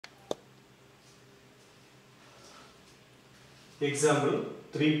Example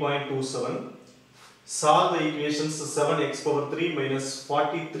 3.27. Solve the equations 7x power 3 minus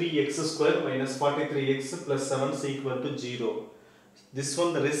 43x square minus 43x plus 7 is equal to 0. This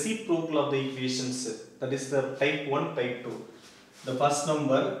one the reciprocal of the equations, that is the type 1, type 2. The first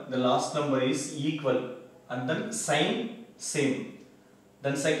number, the last number is equal and then sign same.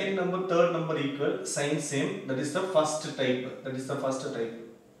 Then second number, third number equal, sign same, that is the first type.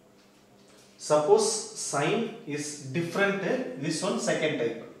 Suppose sign is different, this one second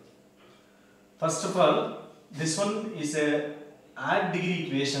type. First of all, this one is a add degree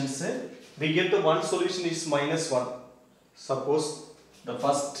equations. We get the one solution is minus 1. Suppose the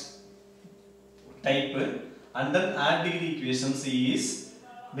first type and then add degree equations is,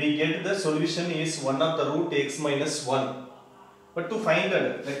 we get the solution is 1 of the root x minus 1. But to find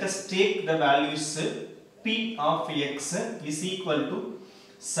that, let us take the values p of x is equal to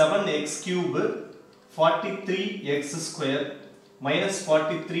 7x cube 43x square minus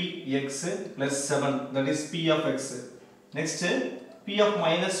 43x plus 7, that is p of x. Next, p of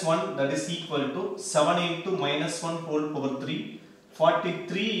minus 1, that is equal to 7 into minus 1 whole power 3,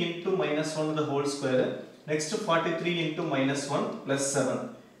 43 into minus 1 the whole square. Next, 43 into minus 1 plus 7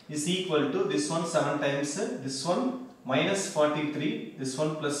 is equal to this one 7 times, this one minus 43, this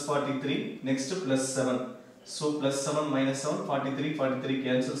one plus 43, next plus 7. So plus 7 minus 7, 43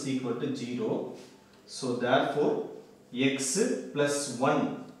 cancels, equal to 0. So therefore x plus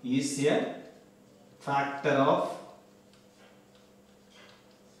 1 is a factor of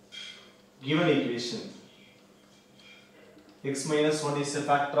given equation. X minus 1 is a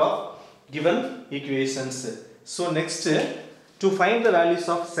factor of given equations. So next, to find the values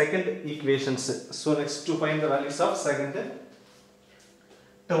of second equations. So next, to find the values of second term.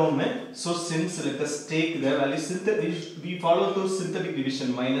 So since let us take the values, we follow to synthetic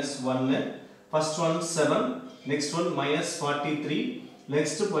division. Minus 1, first one 7, next one minus 43,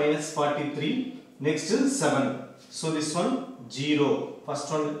 next minus 43, next 7. So this one 0.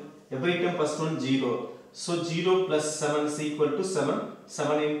 First one, every time first one 0. So 0 plus 7 is equal to 7.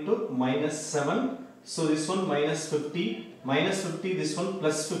 7 into minus 7. So this one minus 50. Minus 50, this one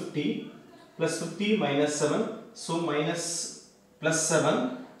plus 50. Plus 50 minus 7. So minus plus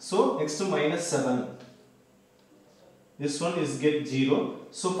 7. So next to minus 7. This one is get 0.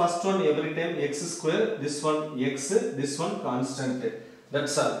 So first one every time x square, this one x, this one constant.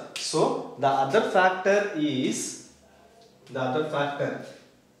 That's all. So the other factor is,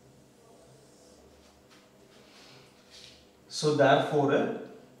 so therefore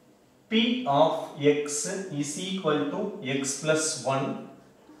p of x is equal to x plus 1.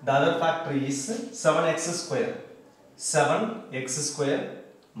 The other factor is 7x square. 7x square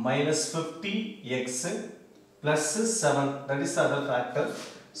minus 50x plus 7. That is the other factor.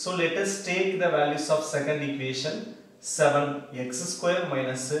 So let us take the values of second equation. 7x square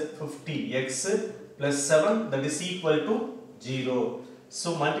minus 50x plus 7, that is equal to 0.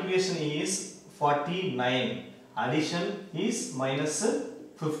 So multiplication is 49. Addition is minus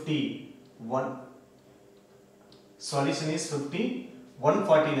 51. So addition is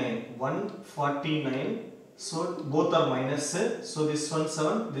 149. 149. So both are minus. So this one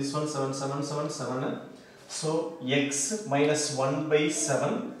 7, this one 7, 7, 7, 7. So x minus 1 by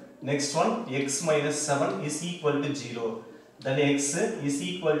 7. Next one x minus 7 is equal to 0. Then x is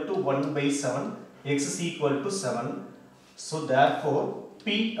equal to 1 by 7. X is equal to 7. So therefore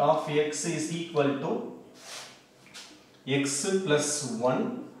p of x is equal to x plus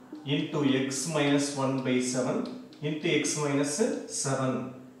 1 into x minus 1 by 7 into x minus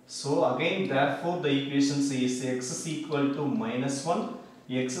 7. So again therefore the equations is x is equal to minus 1,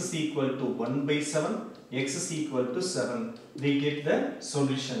 x is equal to 1 by 7, x is equal to 7. We get the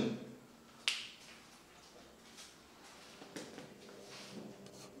solution.